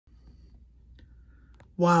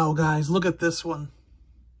Wow, guys, look at this one.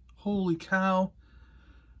 Holy cow.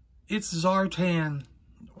 It's Zartan.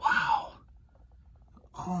 Wow.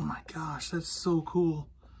 Oh my gosh, that's so cool.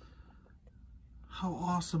 How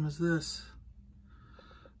awesome is this?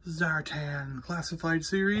 Zartan classified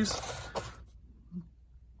series.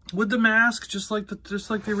 With the mask, just like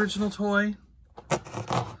the original toy.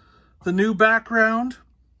 The new background,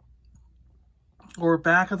 or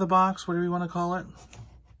back of the box, whatever you want to call it.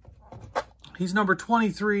 He's number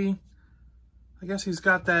 23. I guess he's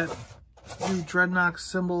got that new Dreadnok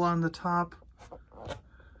symbol on the top.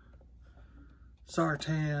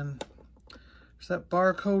 Zartan. There's that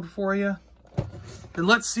barcode for you. And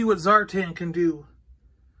let's see what Zartan can do.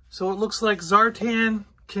 So it looks like Zartan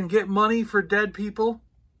can get money for dead people.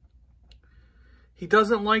 He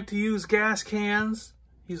doesn't like to use gas cans.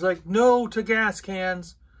 He's like, no to gas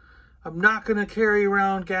cans. I'm not going to carry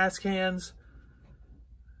around gas cans.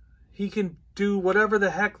 He can do whatever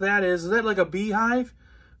the heck that is. Is that like a beehive?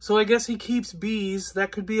 So I guess he keeps bees.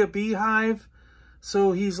 That could be a beehive.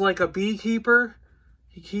 So he's like a beekeeper.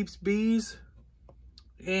 He keeps bees.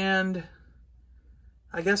 And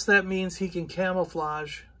I guess that means he can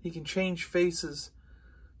camouflage. He can change faces.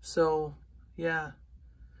 So, yeah.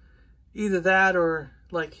 Either that or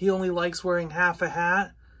like he only likes wearing half a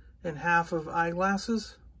hat and half of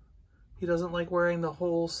eyeglasses. He doesn't like wearing the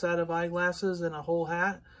whole set of eyeglasses and a whole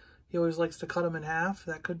hat. He always likes to cut them in half.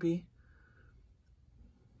 That could be.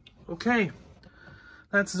 Okay.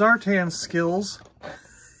 That's Zartan's skills.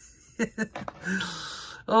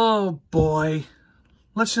 Oh boy.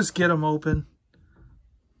 Let's just get him open.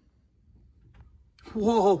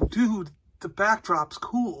 Whoa, dude. The backdrop's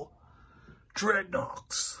cool.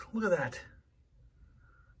 Dreadnoks. Look at that.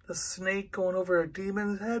 The snake going over a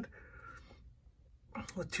demon's head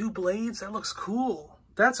with two blades. That looks cool.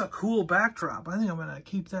 That's a cool backdrop. I think I'm going to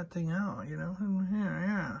keep that thing out, you know?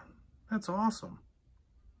 Yeah. That's awesome.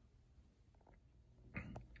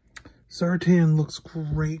 Zartan looks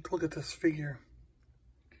great. Look at this figure.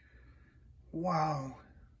 Wow.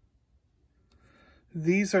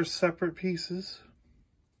 These are separate pieces.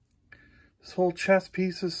 This whole chest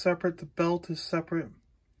piece is separate. The belt is separate.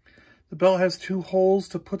 The belt has two holes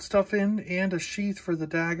to put stuff in and a sheath for the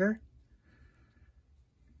dagger.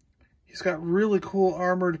 He's got really cool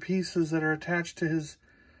armored pieces that are attached to his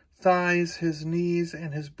thighs, his knees,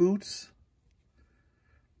 and his boots.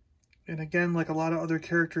 And again, like a lot of other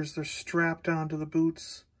characters, they're strapped onto the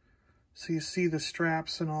boots. So you see the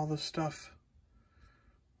straps and all this stuff.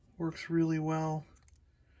 Works really well.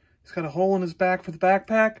 He's got a hole in his back for the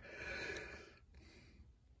backpack.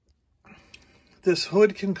 This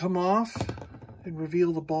hood can come off and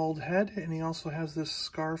reveal the bald head, and he also has this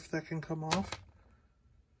scarf that can come off.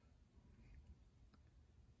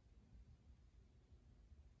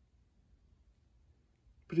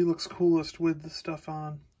 But he looks coolest with the stuff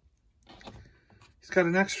on. He's got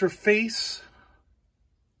an extra face.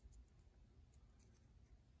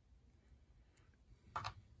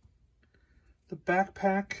 The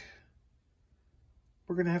backpack,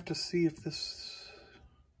 we're going to have to see if this...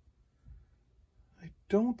 I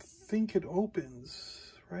don't think it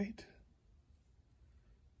opens, right?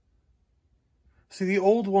 See, the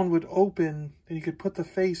old one would open and you could put the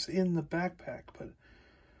face in the backpack, but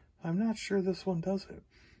I'm not sure this one does it.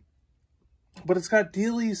 But it's got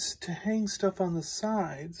dealies to hang stuff on the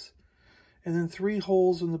sides, and then 3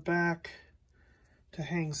 holes in the back to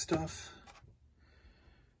hang stuff.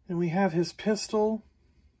 And we have his pistol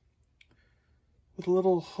with a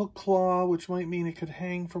little hook claw, which might mean it could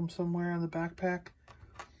hang from somewhere on the backpack.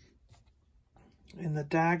 And the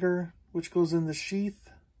dagger, which goes in the sheath.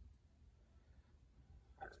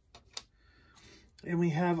 And we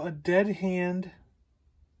have a dead hand,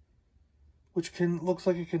 which looks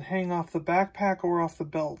like it can hang off the backpack or off the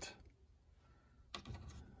belt.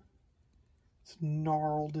 It's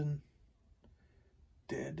gnarled and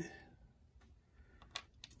dead.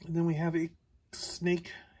 And then we have a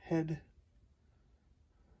snake head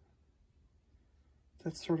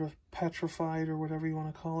that's sort of petrified or whatever you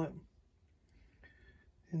want to call it.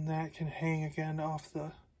 And that can hang again off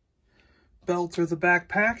the belt or the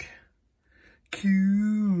backpack.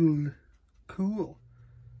 Cool. Cool.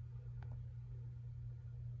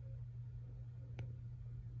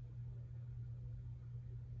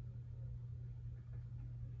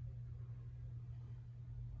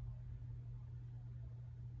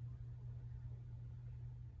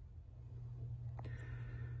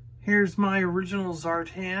 Here's my original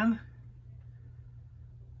Zartan.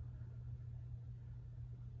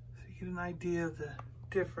 So you get an idea of the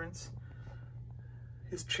difference.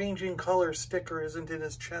 His changing color sticker isn't in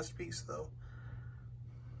his chest piece though.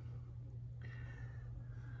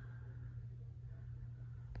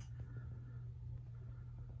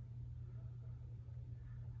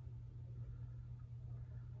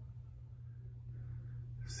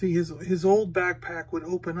 See, his old backpack would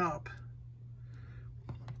open up.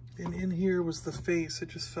 And in here was the face. It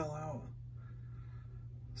just fell out.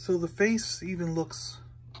 So the face even looks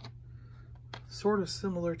sort of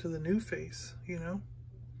similar to the new face, you know?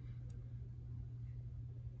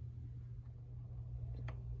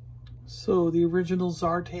 So the original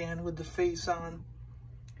Zartan with the face on.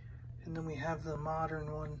 And then we have the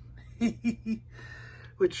modern one.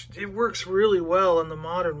 Which, it works really well on the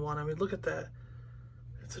modern one. I mean, look at that.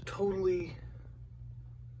 It's a totally...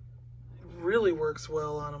 It really works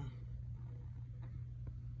well on him.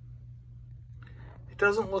 It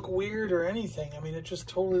doesn't look weird or anything. I mean, it just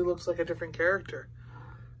totally looks like a different character.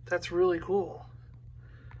 That's really cool.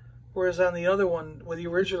 Whereas on the other one, with the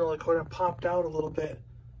original, it kind of popped out a little bit.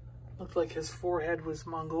 Looked like his forehead was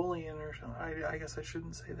Mongolian or something. I guess I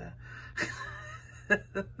shouldn't say that.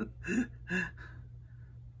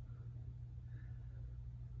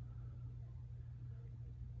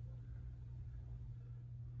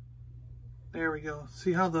 There we go.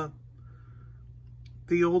 See how the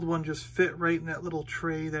old one just fit right in that little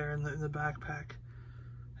tray there in the backpack.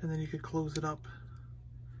 And then you could close it up.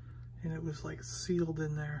 And it was like sealed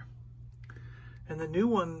in there. And the new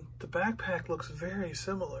one, the backpack looks very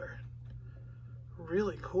similar.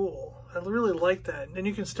 Really cool. I really like that. And then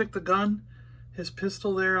you can stick the gun, his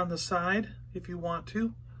pistol there on the side if you want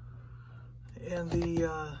to. And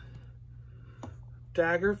the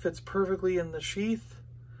dagger fits perfectly in the sheath.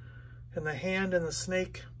 And the hand and the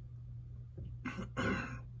snake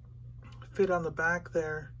fit on the back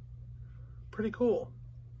there. Pretty cool.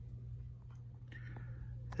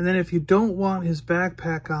 And then if you don't want his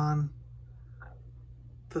backpack on,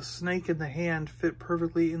 the snake and the hand fit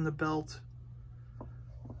perfectly in the belt.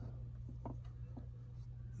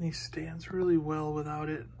 And he stands really well without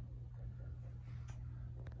it.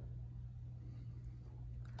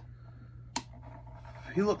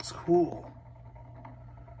 He looks cool.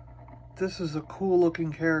 This is a cool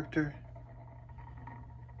looking character.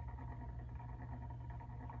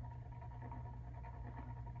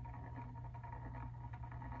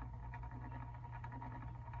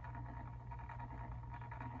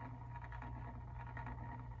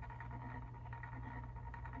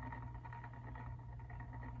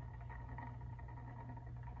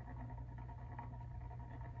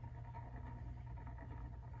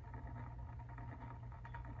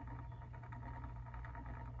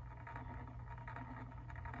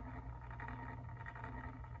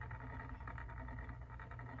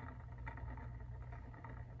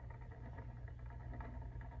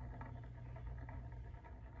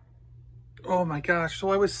 Oh my gosh, so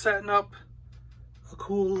I was setting up a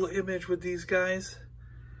cool image with these guys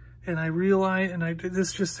and I realized,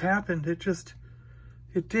 this just happened. It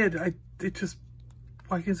did.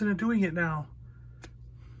 Why isn't it doing it now?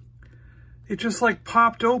 It just like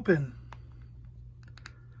popped open.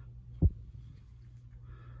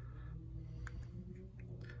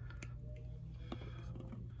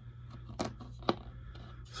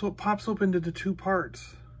 So it pops open into two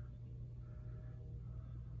parts.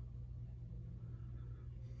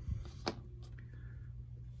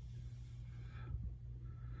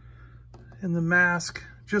 And the mask,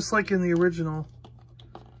 just like in the original,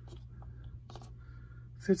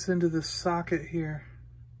 fits into this socket here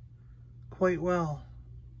quite well.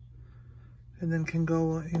 And then can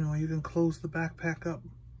go, you know, you can close the backpack up.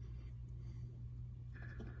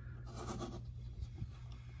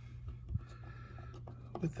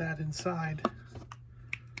 With that inside.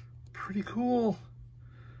 Pretty cool.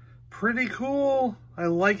 Pretty cool. I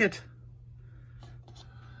like it.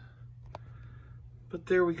 But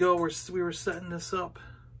there we go, we were setting this up.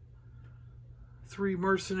 3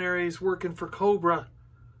 mercenaries working for Cobra.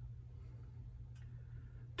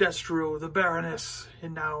 Destro, the Baroness,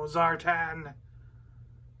 and now Zartan.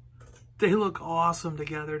 They look awesome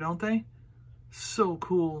together, don't they? So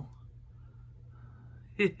cool.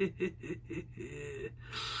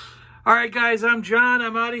 Alright guys, I'm John,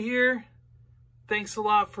 I'm out of here. Thanks a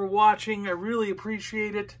lot for watching, I really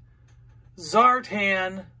appreciate it.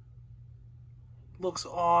 Zartan looks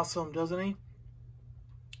awesome, doesn't he?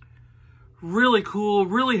 Really cool.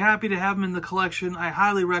 Really happy to have him in the collection. I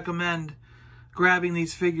highly recommend grabbing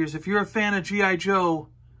these figures. If you're a fan of G.I. Joe,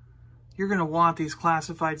 you're going to want these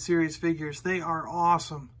classified series figures. They are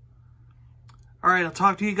awesome. All right, I'll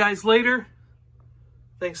talk to you guys later.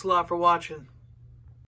 Thanks a lot for watching.